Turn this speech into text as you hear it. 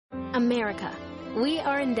America. We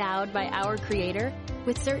are endowed by our Creator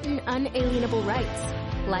with certain unalienable rights: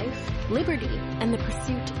 life, liberty, and the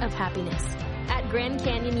pursuit of happiness. At Grand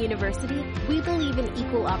Canyon University, we believe in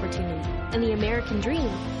equal opportunity, and the American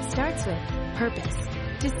dream starts with purpose.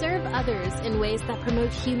 To serve others in ways that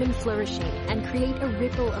promote human flourishing and create a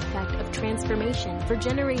ripple effect of transformation for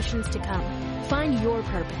generations to come. Find your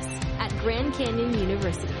purpose at Grand Canyon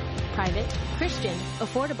University. Private, Christian,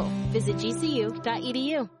 affordable. Visit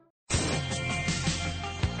gcu.edu.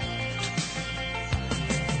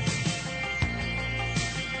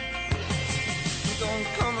 Don't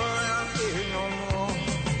come around here no more.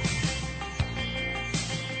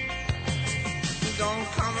 Don't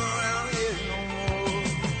come around here no more.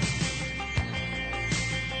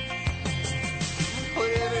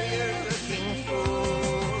 Whatever you're looking for.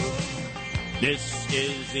 This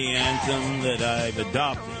is the anthem that I've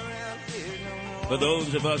adopted. For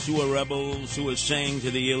those of us who are rebels, who are saying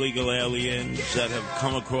to the illegal aliens that have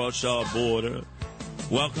come across our border,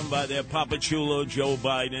 welcomed by their Papa Chulo, Joe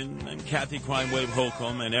Biden, and Kathy Crime Wave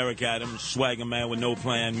Holcomb, and Eric Adams, swagger man with no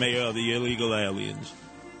plan, mayor of the illegal aliens.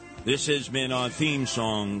 This has been our theme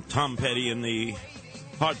song, Tom Petty and the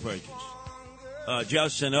Heartbreakers.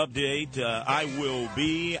 Just an update. I will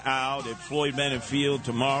be out at Floyd Bennett Field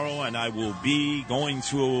tomorrow, and I will be going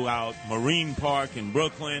throughout Marine Park in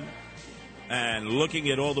Brooklyn and looking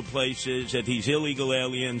at all the places that these illegal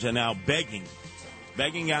aliens are now begging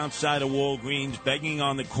outside of Walgreens, begging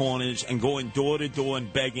on the corners, and going door to door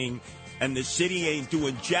and begging. And the city ain't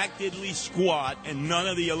doing jack diddly squat, and none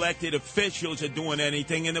of the elected officials are doing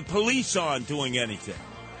anything, and the police aren't doing anything.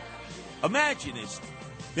 Imagine this.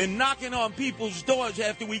 They're knocking on people's doors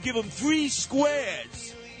after we give them 3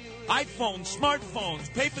 squares. iPhones,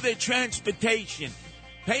 smartphones, pay for their transportation,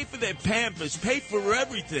 pay for their Pampers, pay for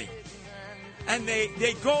everything. And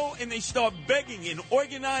they go and they start begging in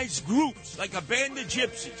organized groups, like a band of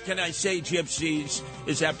gypsies. Can I say gypsies?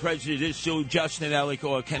 Is that prejudicial, Justin Ellick,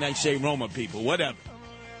 or can I say Roma people? Whatever.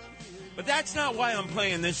 But that's not why I'm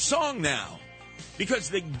playing this song now.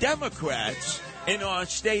 Because the Democrats in our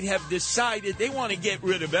state have decided they want to get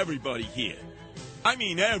rid of everybody here. I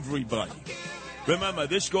mean everybody. Remember,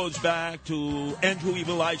 this goes back to Andrew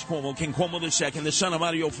Evil Eyes Cuomo, King Cuomo II, the son of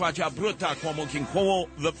Mario Faccia Brutta Cuomo, King Cuomo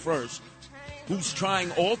I, who's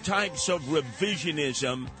trying all types of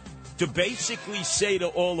revisionism to basically say to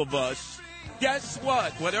all of us, guess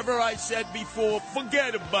what? Whatever I said before,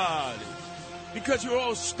 forget about it. Because you're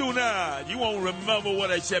all stunad. You won't remember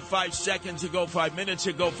what I said 5 seconds ago, 5 minutes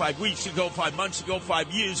ago, 5 weeks ago, 5 months ago,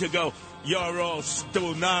 5 years ago. You're all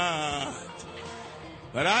stunad.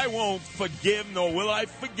 But I won't forgive, nor will I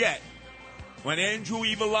forget, when Andrew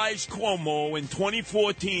Evil Eyes Cuomo in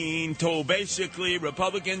 2014 told basically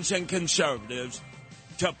Republicans and conservatives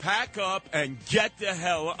to pack up and get the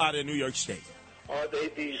hell out of New York State. Are they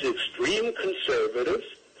these extreme conservatives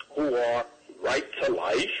who are right to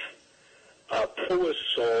life,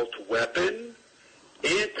 pro-assault weapon,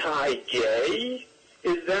 anti-gay?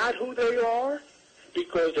 Is that who they are?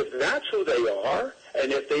 Because if that's who they are,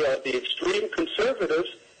 and if they are the extreme conservatives,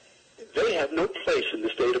 they have no place in the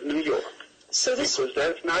state of New York. Because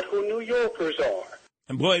that's not who New Yorkers are.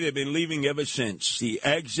 And boy, they've been leaving ever since. The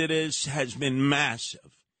exodus has been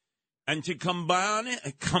massive. And to compound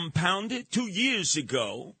it, 2 years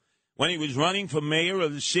ago, when he was running for mayor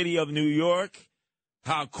of the city of New York,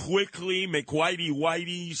 how quickly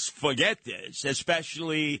McWhitey-Whiteys forget this,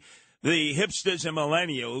 especially the hipsters and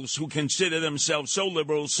millennials who consider themselves so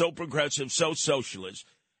liberal, so progressive, so socialist.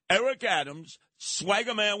 Eric Adams,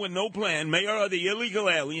 swagger man with no plan, mayor of the illegal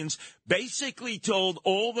aliens, basically told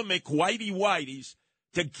all the McWhitey-Whiteys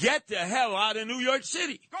to get the hell out of New York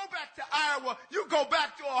City. Go back to Iowa. You go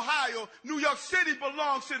back to Ohio. New York City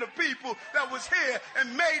belongs to the people that was here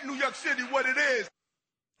and made New York City what it is.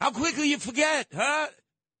 How quickly you forget, huh?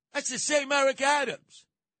 That's the same Eric Adams.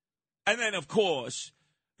 And then, of course,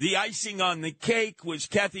 the icing on the cake was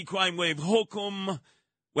Kathy Crime Wave Holcomb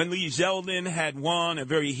when Lee Zeldin had won a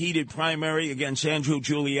very heated primary against Andrew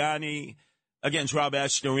Giuliani, against Rob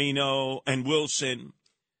Astorino and Wilson.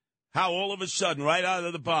 How all of a sudden, right out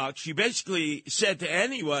of the box, she basically said to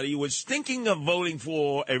anybody who was thinking of voting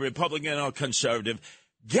for a Republican or conservative,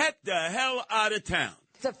 get the hell out of town.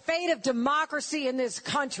 The fate of democracy in this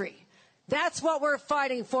country. That's what we're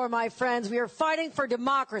fighting for, my friends. We are fighting for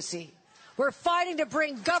democracy. We're fighting to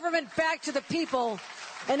bring government back to the people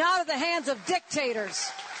and out of the hands of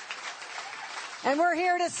dictators. And we're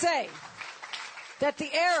here to say that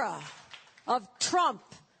the era of Trump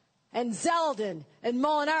and Zeldin and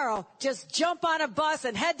Molinaro, just jump on a bus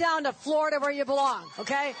and head down to Florida where you belong,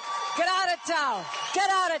 okay? Get out of town. Get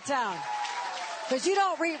out of town. because you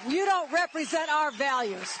don't represent our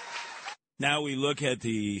values. Now we look at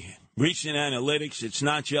the recent analytics. It's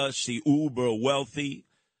not just the uber wealthy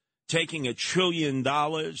taking $1 trillion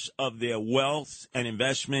of their wealth and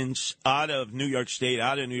investments out of New York State,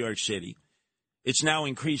 out of New York City. It's now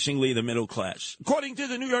increasingly the middle class. According to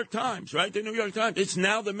the New York Times, right? The New York Times, it's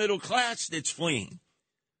now the middle class that's fleeing.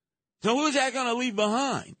 So who's that going to leave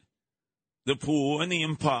behind? The poor and the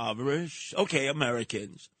impoverished. Okay,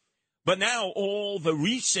 Americans. But now all the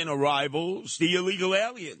recent arrivals, the illegal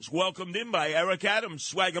aliens, welcomed in by Eric Adams,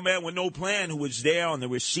 swagger man with no plan, who was there on the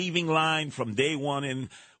receiving line from day one in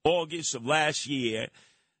August of last year,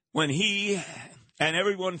 when he and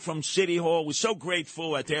everyone from City Hall was so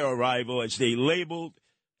grateful at their arrival as they labeled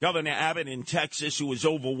Governor Abbott in Texas, who was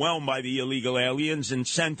overwhelmed by the illegal aliens, and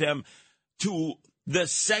sent them to the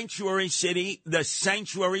sanctuary city, the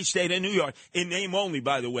sanctuary state of New York, in name only,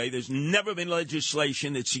 by the way. There's never been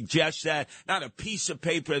legislation that suggests that, not a piece of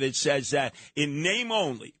paper that says that, in name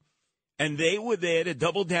only. And they were there to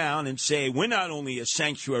double down and say, we're not only a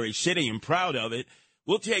sanctuary city and proud of it,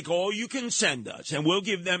 we'll take all you can send us, and we'll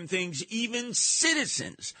give them things even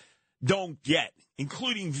citizens don't get,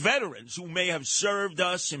 including veterans who may have served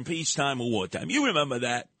us in peacetime or wartime. You remember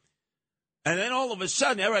that. And then all of a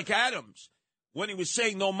sudden, Eric Adams, when he was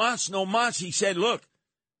saying no mas, he said, look,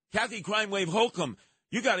 Kathy Crime Wave Holcomb,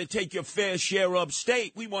 you got to take your fair share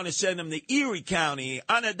upstate. We want to send them to Erie County,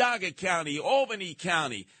 Onondaga County, Albany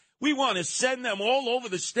County. We want to send them all over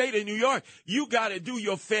the state of New York. You got to do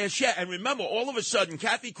your fair share. And remember, all of a sudden,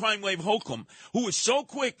 Kathy Crime Wave Holcomb, who was so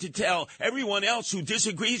quick to tell everyone else who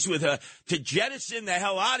disagrees with her to jettison the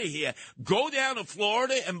hell out of here, go down to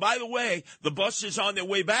Florida. And by the way, the buses on their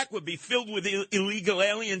way back would be filled with illegal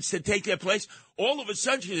aliens to take their place. All of a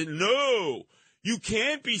sudden, she said, no, you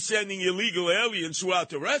can't be sending illegal aliens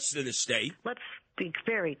throughout the rest of the state. Let's be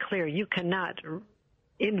very clear. You cannot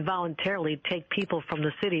involuntarily take people from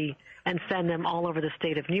the city and send them all over the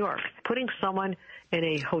state of New York. Putting someone in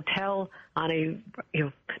a hotel on a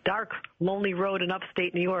dark, lonely road in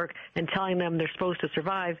upstate New York and telling them they're supposed to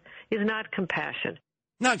survive is not compassion.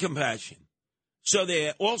 Not compassion. So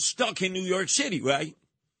they're all stuck in New York City, right?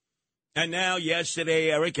 And now,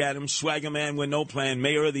 yesterday, Eric Adams, swagger man with no plan,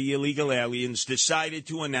 mayor of the illegal aliens, decided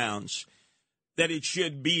to announce that it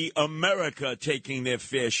should be America taking their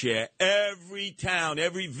fair share. Every town,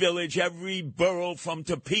 every village, every borough, from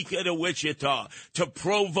Topeka to Wichita to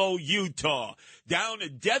Provo, Utah, down to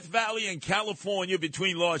Death Valley in California,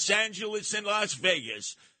 between Los Angeles and Las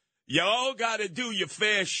Vegas. You all got to do your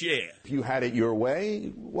fair share. If you had it your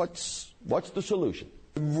way, what's the solution?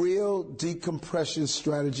 Real decompression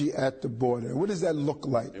strategy at the border. What does that look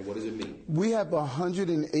like? And what does it mean? We have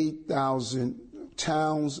 108,000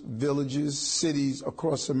 towns, villages, cities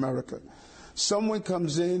across America. Someone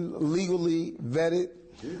comes in legally vetted.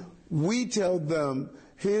 We tell them,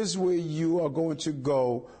 here's where you are going to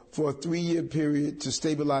go for a 3-year period to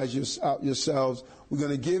stabilize yourselves. We're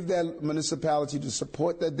going to give that municipality the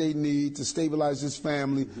support that they need to stabilize this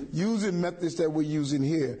family using methods that we're using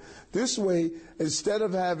here. This way, instead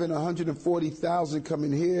of having 140,000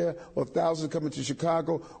 coming here or 1,000 coming to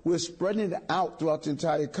Chicago, we're spreading it out throughout the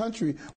entire country.